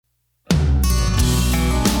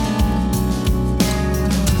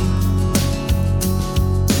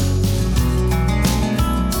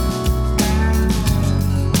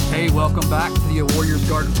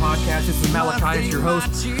Garden Podcast. This is Malachi, your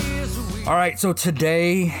host. All right, so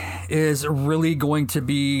today is really going to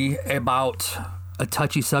be about a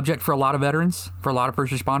touchy subject for a lot of veterans, for a lot of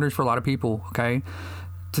first responders, for a lot of people, okay?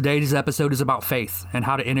 Today's episode is about faith and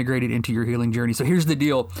how to integrate it into your healing journey. So here's the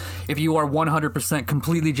deal. If you are 100%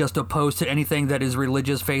 completely just opposed to anything that is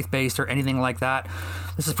religious, faith-based, or anything like that,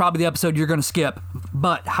 this is probably the episode you're going to skip.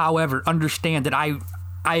 But, however, understand that I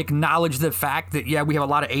acknowledge the fact that, yeah, we have a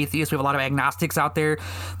lot of atheists, we have a lot of agnostics out there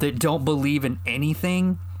that don't believe in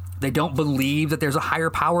anything. They don't believe that there's a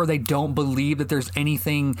higher power. They don't believe that there's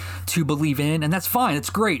anything to believe in. And that's fine.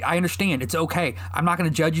 It's great. I understand. It's okay. I'm not going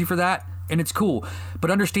to judge you for that. And it's cool.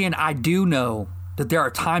 But understand, I do know that there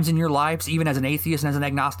are times in your lives, even as an atheist and as an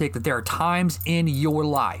agnostic, that there are times in your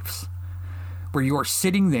lives where you're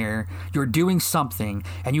sitting there, you're doing something,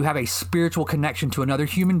 and you have a spiritual connection to another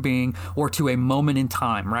human being or to a moment in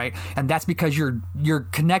time, right? And that's because you're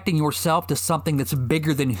connecting yourself to something that's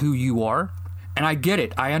bigger than who you are. And I get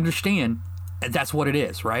it. I understand. That's what it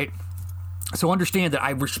is, right? So understand that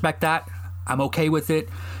I respect that. I'm okay with it.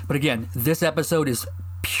 But again, this episode is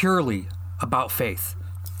purely about faith.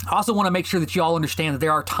 I also want to make sure that you all understand that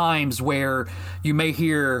there are times where you may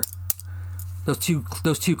hear those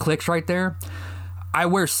two clicks right there. I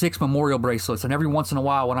wear 6 memorial bracelets, and every once in a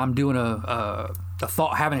while when I'm doing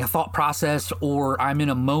having a thought process, or I'm in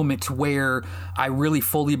a moment where I really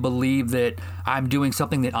fully believe that I'm doing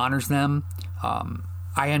something that honors them,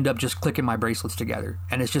 I end up just clicking my bracelets together,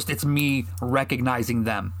 and it's me recognizing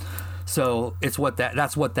them. So that's what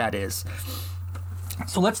that is.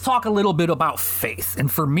 So let's talk a little bit about faith. And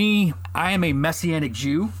for me, I am a Messianic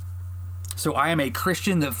Jew. So I am a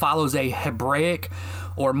Christian that follows a Hebraic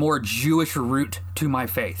or more Jewish route to my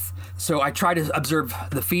faith. So I try to observe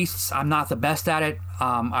the feasts. I'm not the best at it.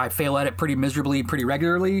 I fail at it pretty miserably, pretty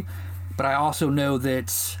regularly. But I also know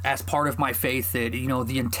that as part of my faith, that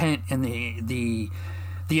the intent and the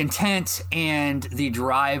intent and the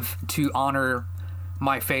drive to honor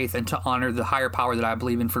my faith and to honor the higher power that I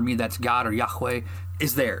believe in, for me that's God or Yahweh,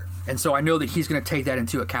 is there. And so I know that he's going to take that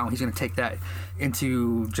into account. He's going to take that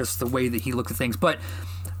into just the way that he looks at things. But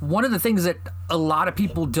one of the things that a lot of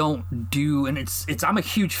people don't do, and I'm a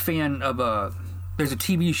huge fan of there's a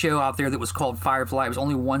TV show out there that was called Firefly. It was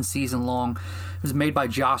only 1 season long. It was made by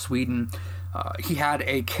Joss Whedon. He had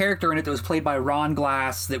a character in it that was played by Ron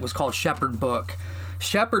Glass that was called Shepherd Book.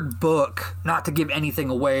 Shepherd Book, not to give anything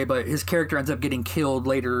away, but his character ends up getting killed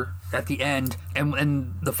later at the end.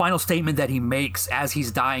 And the final statement that he makes as he's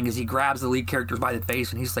dying is he grabs the lead character by the face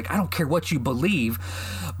and he's like, I don't care what you believe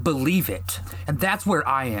it. And that's where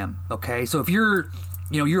I am, okay? So if you're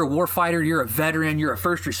a warfighter, you're a veteran, you're a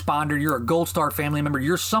first responder, you're a Gold Star family member,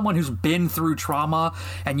 you're someone who's been through trauma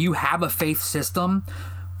and you have a faith system,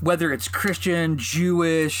 whether it's Christian,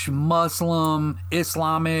 Jewish, Muslim,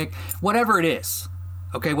 Islamic, whatever it is,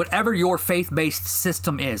 okay, whatever your faith-based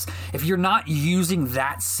system is, if you're not using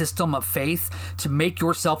that system of faith to make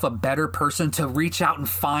yourself a better person, to reach out and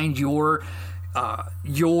find your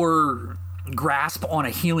grasp on a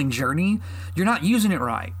healing journey, you're not using it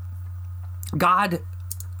right. God,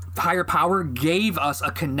 higher power, gave us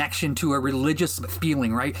a connection to a religious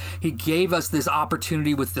feeling, right? He gave us this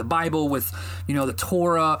opportunity with the Bible, with the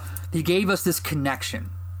Torah. He gave us this connection.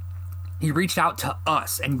 He reached out to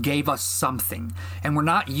us and gave us something, and we're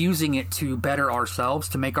not using it to better ourselves,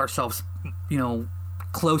 to make ourselves,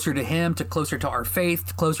 closer to him, to closer to our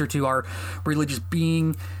faith, closer to our religious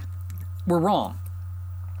being. We're wrong.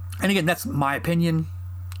 And again, that's my opinion.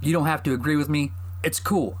 You don't have to agree with me. It's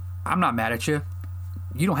cool. I'm not mad at you.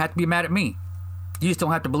 You don't have to be mad at me. You just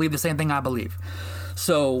don't have to believe the same thing I believe.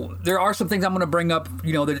 So there are some things I'm going to bring up,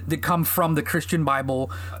 that come from the Christian Bible.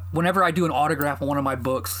 Whenever I do an autograph on one of my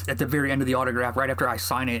books, at the very end of the autograph, right after I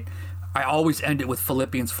sign it, I always end it with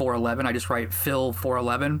Philippians 4:11. I just write Phil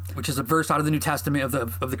 4:11, which is a verse out of the New Testament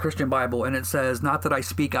of the Christian Bible. And it says, not that I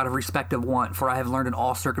speak out of respect of want, for I have learned in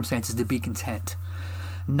all circumstances to be content.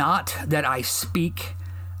 Not that I speak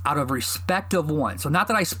out of respect of want. So not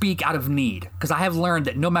that I speak out of need, because I have learned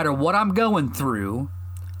that no matter what I'm going through,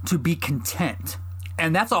 to be content.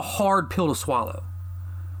 And that's a hard pill to swallow.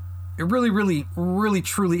 It really, really, really,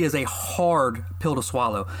 truly is a hard pill to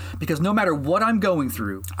swallow, because no matter what I'm going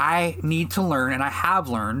through, I need to learn, and I have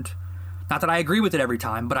learned, not that I agree with it every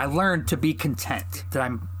time, but I learned to be content, that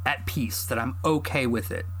I'm at peace, that I'm okay with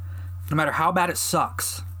it. No matter how bad it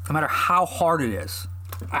sucks, no matter how hard it is.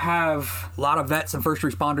 I have a lot of vets and first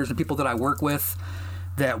responders and people that I work with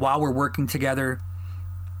that while we're working together,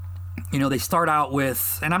 they start out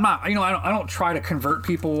with, and I'm not, I don't try to convert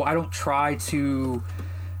people. I don't try to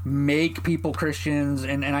make people Christians.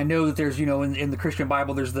 And I know that there's, in the Christian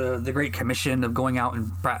Bible, there's the Great Commission of going out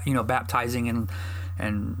and, baptizing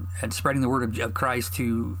and spreading the word of Christ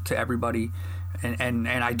to everybody. And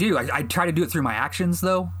I do. I try to do it through my actions,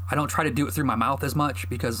 though. I don't try to do it through my mouth as much,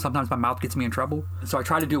 because sometimes my mouth gets me in trouble. So I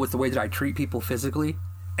try to do it with the way that I treat people physically.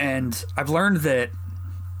 And I've learned that,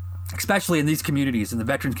 especially in these communities, in the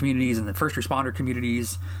veterans communities and the first responder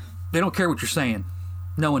communities, they don't care what you're saying.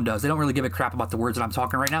 No one does. They don't really give a crap about the words that I'm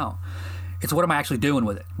talking right now. It's what am I actually doing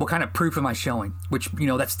with it? What kind of proof am I showing? Which,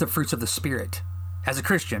 that's the fruits of the Spirit. As a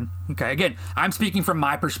Christian, okay, again, I'm speaking from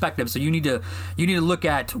my perspective, so you need to look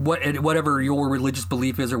at whatever your religious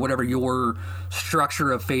belief is, or whatever your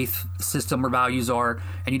structure of faith system or values are,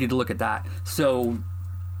 and you need to look at that. So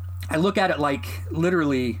I look at it like,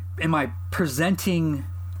 literally, am I presenting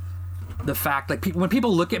the fact, like, when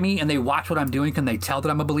people look at me and they watch what I'm doing, can they tell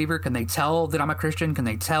that I'm a believer? Can they tell that I'm a Christian? Can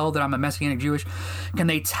they tell that I'm a Messianic Jewish? Can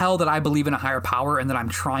they tell that I believe in a higher power and that I'm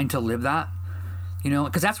trying to live that?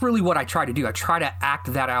 Because that's really what I try to do. I try to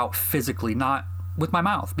act that out physically, not with my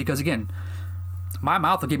mouth. Because, again, my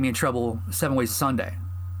mouth will get me in trouble 7 ways to Sunday.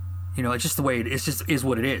 It's just the way it just is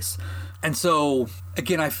what it is. And so,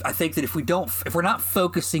 again, I think that if we're not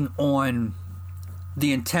focusing on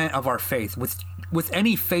the intent of our faith, with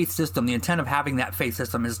any faith system, the intent of having that faith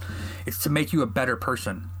system is to make you a better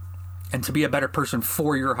person, and to be a better person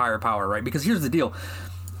for your higher power, right? Because here's the deal.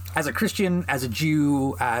 As a Christian, as a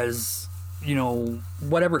Jew, as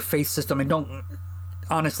whatever faith system, and don't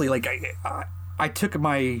honestly, like, I took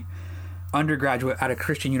my undergraduate at a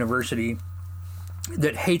Christian university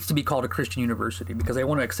that hates to be called a Christian university, because they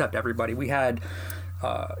want to accept everybody. We had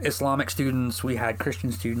Islamic students, we had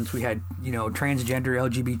Christian students, we had transgender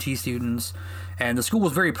LGBT students, and the school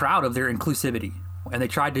was very proud of their inclusivity, and they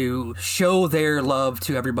tried to show their love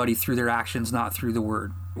to everybody through their actions, not through the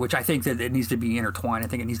word, which I think that it needs to be intertwined. I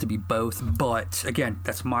think it needs to be both. But again,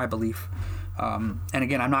 that's my belief. And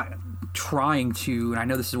again, I'm not trying to, and I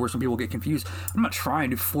know this is where some people get confused, I'm not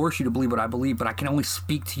trying to force you to believe what I believe, but I can only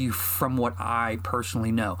speak to you from what I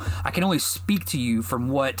personally know. I can only speak to you from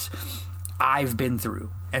what I've been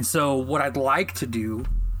through. And so what I'd like to do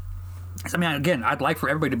is, again, I'd like for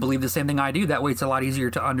everybody to believe the same thing I do. That way it's a lot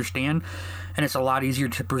easier to understand, and it's a lot easier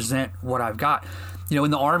to present what I've got.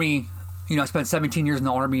 In the Army, I spent 17 years in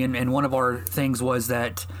the Army, and one of our things was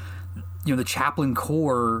that, the chaplain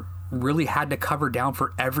corps really had to cover down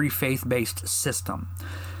for every faith-based system.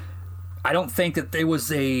 I don't think that there was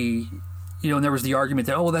and there was the argument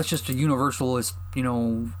that, that's just a universalist,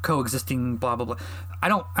 coexisting, blah, blah, blah. I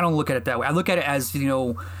don't look at it that way. I look at it as,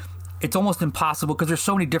 it's almost impossible, because there's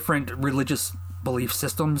so many different religious belief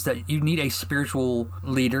systems that you need a spiritual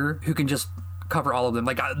leader who can just cover all of them.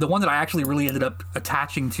 Like, the one that I actually really ended up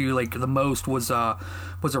attaching to, like, the most was a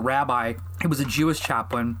rabbi. He was a Jewish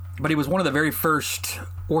chaplain, but he was one of the very first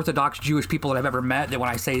Orthodox Jewish people that I've ever met, that when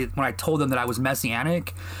I told them that I was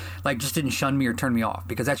Messianic, like, just didn't shun me or turn me off,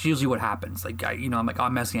 because that's usually what happens. Like, I'm like,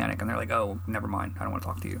 I'm Messianic, and they're like, oh, never mind, I don't want to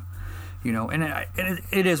talk to you. And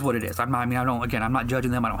it is what it is. I'm not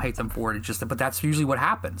judging them. I don't hate them for it. It's just, but that's usually what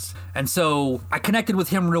happens. And so I connected with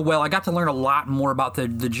him real well. I got to learn a lot more about the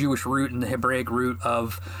Jewish root and the Hebraic root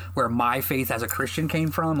of where my faith as a Christian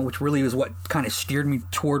came from, which really is what kind of steered me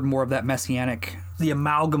toward more of that Messianic. The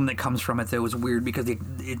amalgam that comes from it, though, is weird, because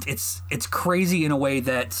it's crazy in a way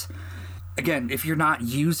that, again, if you're not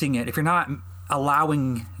using it, if you're not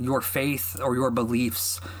allowing your faith or your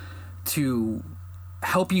beliefs to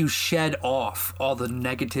help you shed off all the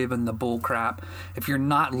negative and the bull crap, if you're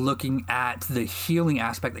not looking at the healing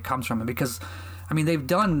aspect that comes from it, because they've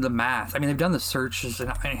done the math, they've done the searches,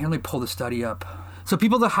 and let me pull the study up. So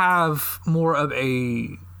people that have more of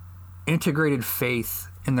a integrated faith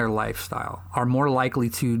in their lifestyle are more likely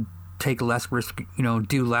to take less risk,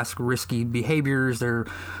 do less risky behaviors. They're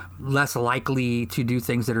less likely to do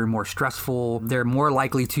things that are more stressful. They're more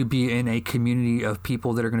likely to be in a community of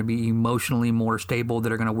people that are going to be emotionally more stable,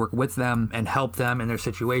 that are going to work with them and help them in their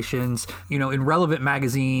situations. In Relevant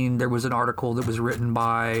Magazine, there was an article that was written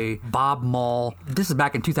by Bob Mall. This is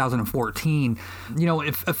back in 2014.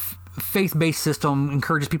 If a faith-based system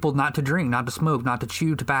encourages people not to drink, not to smoke, not to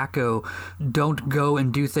chew tobacco, don't go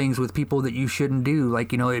and do things with people that you shouldn't do.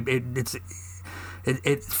 Like,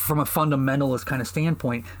 it from a fundamentalist kind of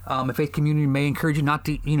standpoint. A faith community may encourage you not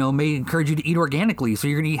to, may encourage you to eat organically. So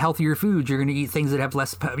you're going to eat healthier foods. You're going to eat things that have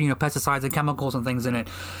less, pesticides and chemicals and things in it.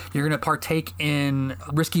 You're going to partake in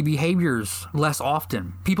risky behaviors less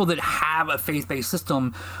often. People that have a faith-based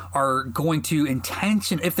system are going to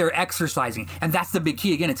if they're exercising, and that's the big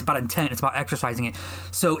key. Again, it's about intent. It's about exercising it.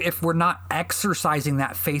 So if we're not exercising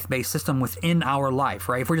that faith-based system within our life,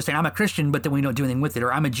 right? If we're just saying I'm a Christian, but then we don't do anything with it,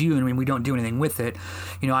 or I'm a Jew and we don't do anything with it,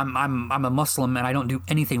 I'm a Muslim and I don't do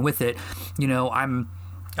anything with it, I'm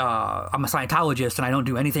a Scientologist and I don't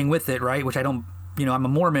do anything with it, right? Which I don't. I'm a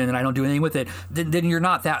Mormon and I don't do anything with it, then you're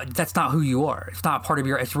not that's not who you are. It's not part of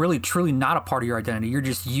it's really truly not a part of your identity. You're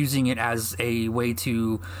just using it as a way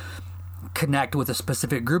to connect with a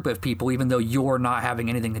specific group of people, even though you're not having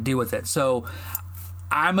anything to do with it. So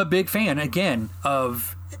I'm a big fan, again,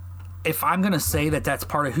 of if I'm going to say that that's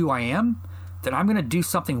part of who I am, then I'm going to do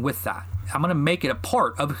something with that. I'm going to make it a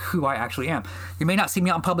part of who I actually am. You may not see me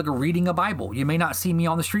out in public reading a Bible. You may not see me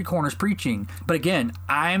on the street corners preaching. But again,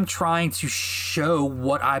 I'm trying to show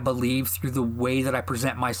what I believe through the way that I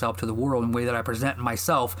present myself to the world and the way that I present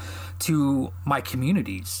myself to my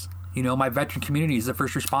communities. My veteran communities, the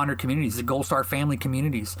first responder communities, the Gold Star family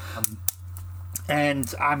communities.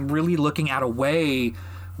 And I'm really looking at a way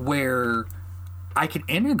where I can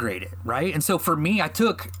integrate it, right? And so for me,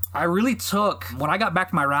 I really took, when I got back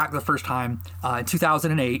from Iraq the first time in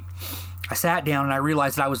 2008, I sat down and I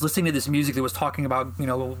realized that I was listening to this music that was talking about,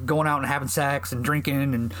 going out and having sex and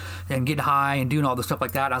drinking and getting high and doing all this stuff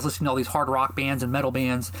like that. And I was listening to all these hard rock bands and metal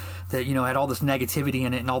bands that, had all this negativity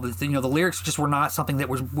in it and all this, the lyrics just were not something that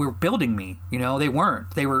were building me. They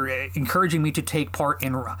weren't. They were encouraging me to take part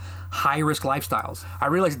in high-risk lifestyles. I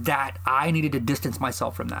realized that I needed to distance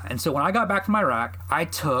myself from that. And so when I got back from Iraq, I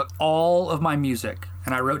took all of my music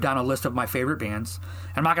and I wrote down a list of my favorite bands.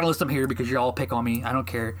 And I'm not going to list them here because you all pick on me. I don't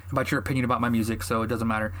care about your opinion about my music, so it doesn't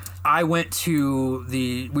matter. I went to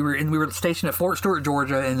we were stationed at Fort Stewart,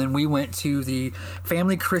 Georgia, and then we went to the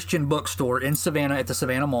Family Christian Bookstore in Savannah at the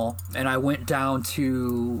Savannah Mall. And I went down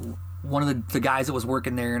to one of the guys that was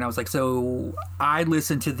working there, and I was like, so I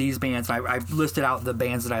listened to these bands. I listed out the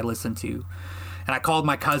bands that I listened to. And I called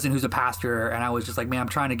my cousin who's a pastor, and I was just like, man, I'm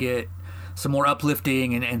trying to get some more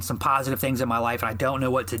uplifting and some positive things in my life, and I don't know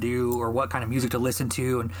what to do or what kind of music to listen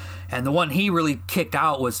to. And the one he really kicked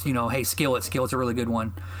out was, hey, Skillet. Skillet's a really good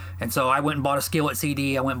one. And so I went and bought a Skillet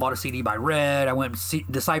CD. I went and bought a CD by Red. I went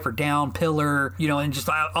Decipher Down, Pillar, and just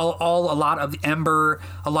a lot of Ember,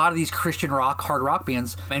 a lot of these Christian rock, hard rock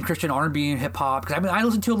bands, and Christian R&B and hip hop. Because I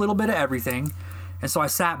listened to a little bit of everything. And so I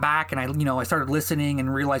sat back and I started listening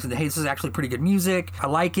and realizing that, hey, this is actually pretty good music. I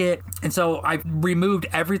like it. And so I removed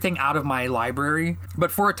everything out of my library,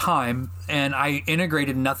 but for a time, and I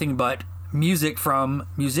integrated nothing but music from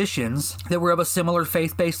musicians that were of a similar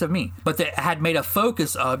faith base of me, but that had made a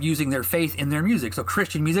focus of using their faith in their music. So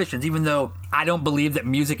Christian musicians, even though I don't believe that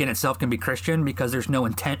music in itself can be Christian because there's no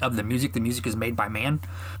intent of the music is made by man,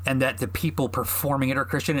 and that the people performing it are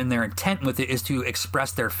Christian and their intent with it is to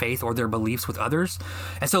express their faith or their beliefs with others.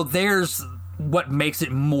 And so there's what makes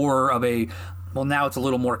it more of now it's a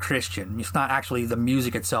little more Christian. It's not actually the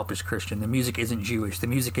music itself is Christian. The music isn't Jewish. The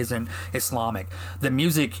music isn't Islamic. The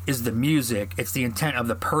music is the music. It's the intent of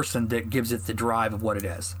the person that gives it the drive of what it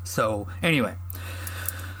is. So anyway,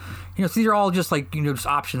 so these are all just just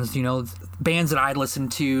options, bands that I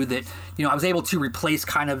listened to that, I was able to replace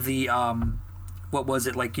kind of the, what was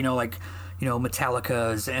it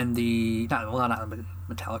Metallica's and not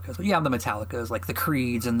Metallica's, but the Metallica's, like the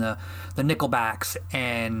Creeds and the Nickelbacks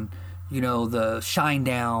and, the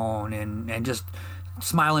Shinedown and just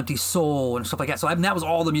Smile Empty Soul and stuff like that. So that was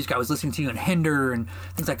all the music I was listening to, and Hinder and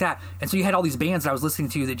things like that. And so you had all these bands that I was listening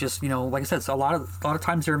to that just, like I said, so a lot of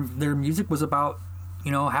times their music was about,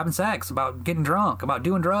 having sex, about getting drunk, about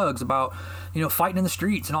doing drugs, about, fighting in the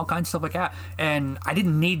streets and all kinds of stuff like that. And I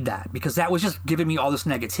didn't need that because that was just giving me all this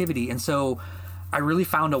negativity. And so I really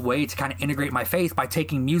found a way to kind of integrate my faith by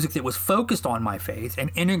taking music that was focused on my faith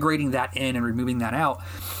and integrating that in and removing that out.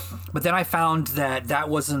 But then I found that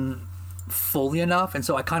wasn't fully enough. And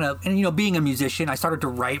so I kind of, being a musician, I started to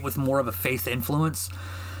write with more of a faith influence,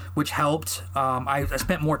 which helped. I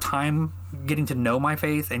spent more time getting to know my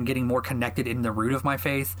faith and getting more connected in the root of my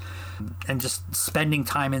faith, and just spending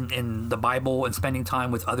time in the Bible and spending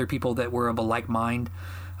time with other people that were of a like mind,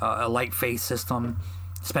 a like faith system.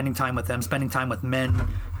 Spending time with them, spending time with men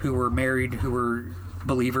who were married, who were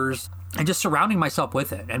believers, and just surrounding myself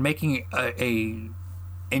with it and making it a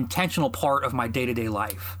intentional part of my day-to-day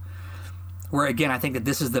life. Where again, I think that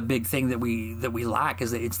this is the big thing that we lack,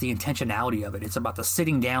 is that it's the intentionality of it. It's about the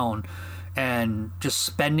sitting down and just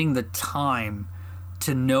spending the time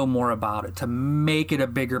to know more about it, to make it a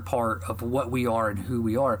bigger part of what we are and who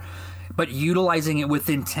we are, but utilizing it with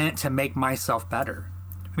intent to make myself better.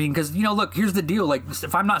 I mean, because, look, here's the deal. Like,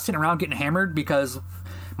 if I'm not sitting around getting hammered because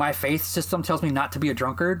my faith system tells me not to be a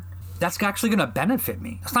drunkard, that's actually going to benefit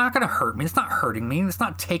me. It's not going to hurt me. It's not hurting me. It's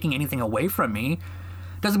not taking anything away from me.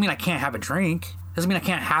 Doesn't mean I can't have a drink. Doesn't mean I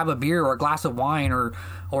can't have a beer or a glass of wine or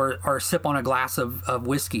sip on a glass of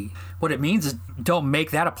whiskey. What it means is don't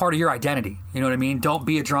make that a part of your identity. You know what I mean? Don't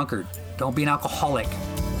be a drunkard. Don't be an alcoholic.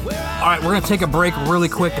 All right, we're going to take a break really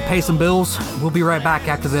quick to pay some bills. We'll be right back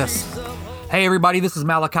after this. Hey everybody, this is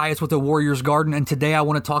Malachias with the Warrior's Garden, and today I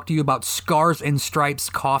want to talk to you about Scars and Stripes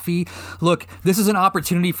Coffee. Look, this is an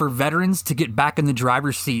opportunity for veterans to get back in the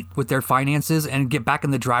driver's seat with their finances and get back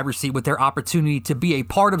in the driver's seat with their opportunity to be a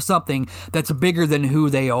part of something that's bigger than who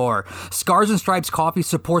they are. Scars and Stripes Coffee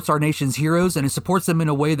supports our nation's heroes, and it supports them in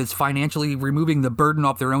a way that's financially removing the burden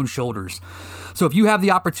off their own shoulders. So if you have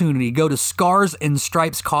the opportunity, go to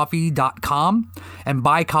scarsandstripescoffee.com and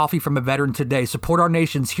buy coffee from a veteran today. Support our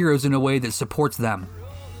nation's heroes in a way that supports them.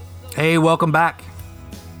 Hey, welcome back.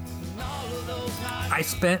 I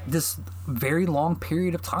spent this very long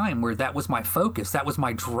period of time where that was my focus. That was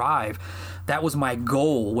my drive. That was my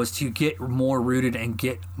goal, was to get more rooted and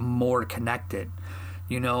get more connected.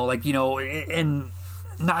 And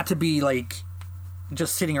not to be like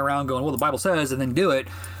just sitting around going, well, the Bible says, and then do it.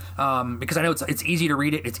 Because I know it's easy to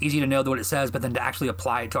read it, it's easy to know what it says, but then to actually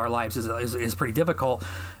apply it to our lives is pretty difficult.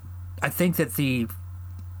 I think that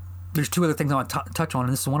there's two other things I want to touch on,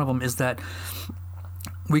 and this is one of them, is that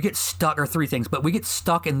we get stuck, or three things, but we get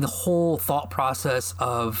stuck in the whole thought process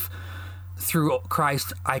of through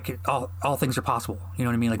Christ, all things are possible. You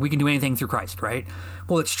know what I mean? Like, we can do anything through Christ, right?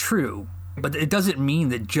 Well, it's true. But it doesn't mean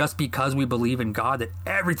that just because we believe in God that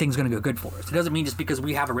everything's going to go good for us. It doesn't mean just because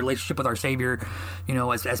we have a relationship with our Savior,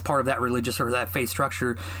 as part of that religious or that faith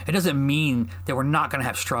structure, it doesn't mean that we're not going to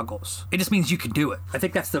have struggles. It just means you can do it. I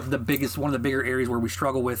think that's the biggest, one of the bigger areas where we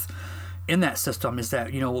struggle with in that system is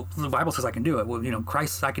that, the Bible says I can do it. Well,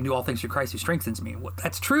 Christ, I can do all things through Christ who strengthens me. Well,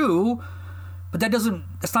 that's true, but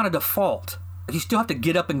that's not a default. You still have to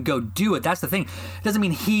get up and go do it. That's the thing. It doesn't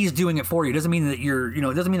mean he's doing it for you. It doesn't mean that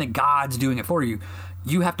it doesn't mean that God's doing it for you.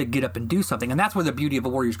 You have to get up and do something. And that's where the beauty of a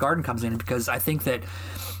Warrior's Garden comes in, because I think that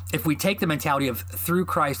if we take the mentality of through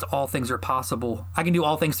Christ, all things are possible. I can do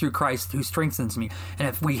all things through Christ who strengthens me. And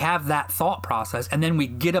if we have that thought process and then we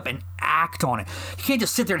get up and act on it, you can't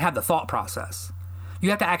just sit there and have the thought process. You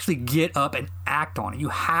have to actually get up and act on it. You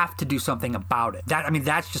have to do something about it.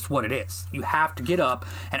 That's just what it is. You have to get up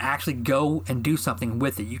and actually go and do something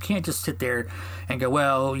with it. You can't just sit there and go,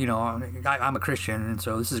 well, I'm a Christian, and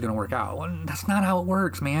so this is going to work out. Well, that's not how it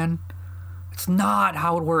works, man. It's not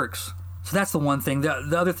how it works. So that's the one thing.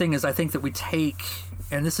 The other thing is, I think that we take,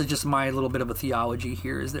 and this is just my little bit of a theology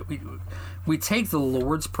here, is that we take the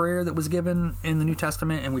Lord's Prayer that was given in the New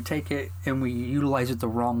Testament and we take it and we utilize it the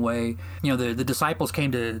wrong way. The disciples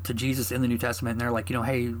came to Jesus in the New Testament and they're like,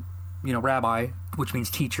 hey, Rabbi, which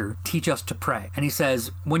means teacher, teach us to pray. And he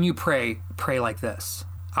says, when you pray like this.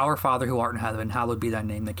 Our Father who art in heaven, hallowed be thy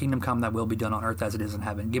name. Thy kingdom come, thy will be done on earth as it is in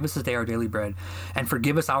heaven. Give us this day our daily bread, and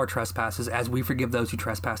forgive us our trespasses as we forgive those who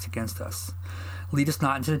trespass against us. Lead us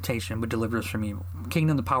not into temptation, but deliver us from evil.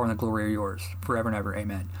 Kingdom, the power, and the glory are yours, forever and ever.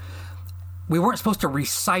 Amen. We weren't supposed to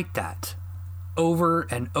recite that over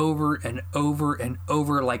and over and over and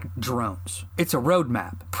over like drones. It's a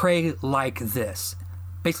roadmap. Pray like this.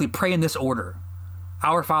 Basically, pray in this order.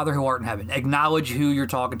 Our Father who art in heaven. Acknowledge who you're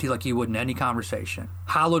talking to like you would in any conversation.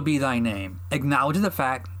 Hallowed be thy name. Acknowledge the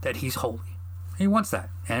fact that he's holy. He wants that.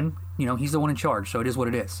 And, he's the one in charge, so it is what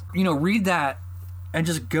it is. Read that and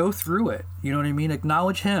just go through it. You know what I mean?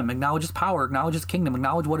 Acknowledge him. Acknowledge his power. Acknowledge his kingdom.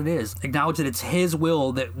 Acknowledge what it is. Acknowledge that it's his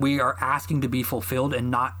will that we are asking to be fulfilled and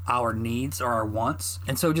not our needs or our wants.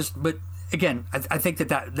 And so but again, I think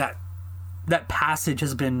that passage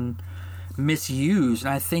has been misused.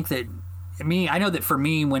 And I think that I know that for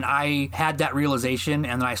me, when I had that realization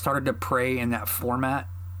and then I started to pray in that format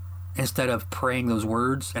instead of praying those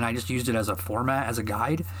words, and I just used it as a format, as a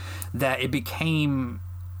guide, that it became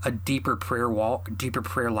a deeper prayer walk, deeper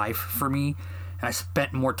prayer life for me. And I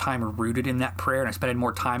spent more time rooted in that prayer, and I spent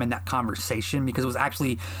more time in that conversation because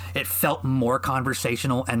it felt more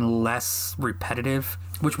conversational and less repetitive,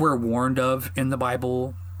 which we're warned of in the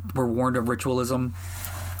Bible. We're warned of ritualism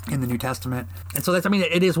in the New Testament. And so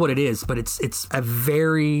it is what it is, but it's a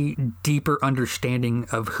very deeper understanding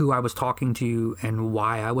of who I was talking to and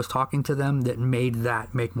why I was talking to them that made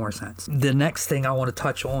that make more sense. The next thing I want to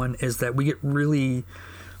touch on is that we get really...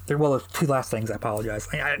 two last things. I apologize.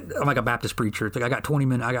 I'm like a Baptist preacher. It's like I got 20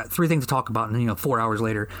 minutes. I got 3 things to talk about, and 4 hours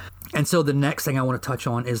later. And so the next thing I want to touch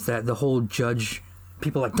on is that the whole judge,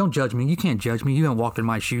 people are like, don't judge me. You can't judge me. You haven't walked in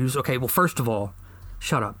my shoes. Okay, well, first of all,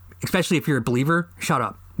 shut up. Especially if you're a believer, shut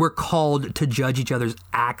up. We're called to judge each other's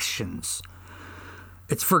actions.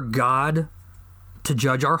 It's for God to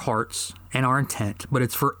judge our hearts and our intent, but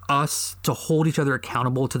it's for us to hold each other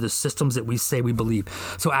accountable to the systems that we say we believe.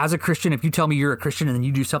 So as a Christian, if you tell me you're a Christian and then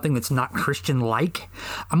you do something that's not Christian-like,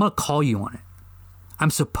 I'm going to call you on it.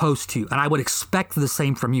 I'm supposed to, and I would expect the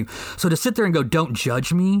same from you. So to sit there and go, don't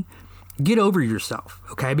judge me, get over yourself,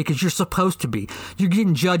 okay? Because you're supposed to be. You're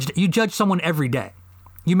getting judged. You judge someone every day.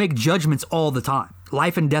 You make judgments all the time.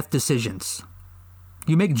 Life and death decisions.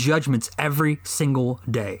 You make judgments every single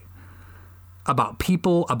day about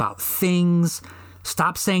people, about things.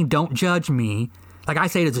 Stop saying, don't judge me. Like I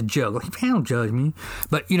say it as a joke. Like, don't judge me.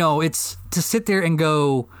 But, it's to sit there and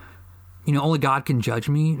go, only God can judge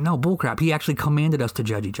me. No, bullcrap. He actually commanded us to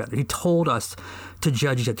judge each other. He told us to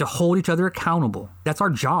judge each other, to hold each other accountable. That's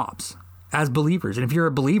our jobs as believers. And if you're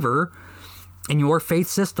a believer in your faith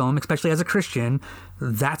system, especially as a Christian,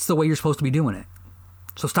 that's the way you're supposed to be doing it.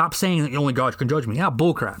 So stop saying that only God can judge me. Yeah,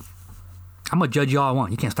 bullcrap. I'm going to judge you all I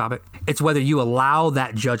want. You can't stop it. It's whether you allow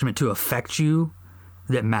that judgment to affect you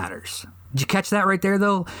that matters. Did you catch that right there,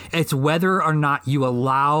 though? It's whether or not you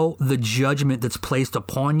allow the judgment that's placed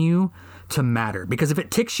upon you to matter. Because if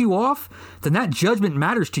it ticks you off, then that judgment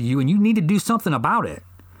matters to you and you need to do something about it.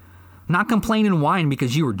 Not complain and whine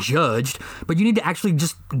because you were judged, but you need to actually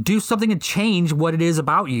just do something to change what it is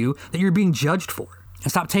about you that you're being judged for.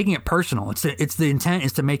 And stop taking it personal. It's the intent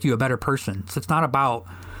is to make you a better person. So it's not about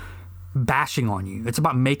bashing on you. It's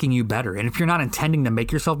about making you better. And if you're not intending to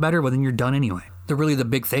make yourself better, well, then you're done anyway. The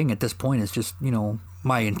big thing at this point is just,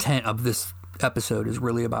 my intent of this episode is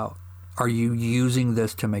really about, are you using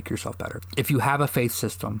this to make yourself better? If you have a faith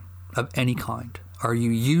system of any kind, are you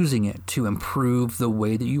using it to improve the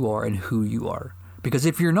way that you are and who you are? Because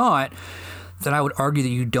if you're not, then I would argue that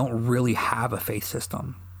you don't really have a faith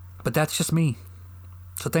system. But that's just me.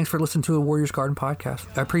 So thanks for listening to the Warriors Garden podcast.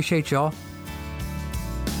 I appreciate y'all.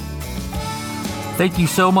 Thank you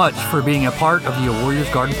so much for being a part of the Warriors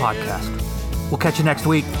Garden podcast. We'll catch you next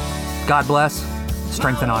week. God bless.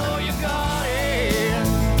 Strength and honor.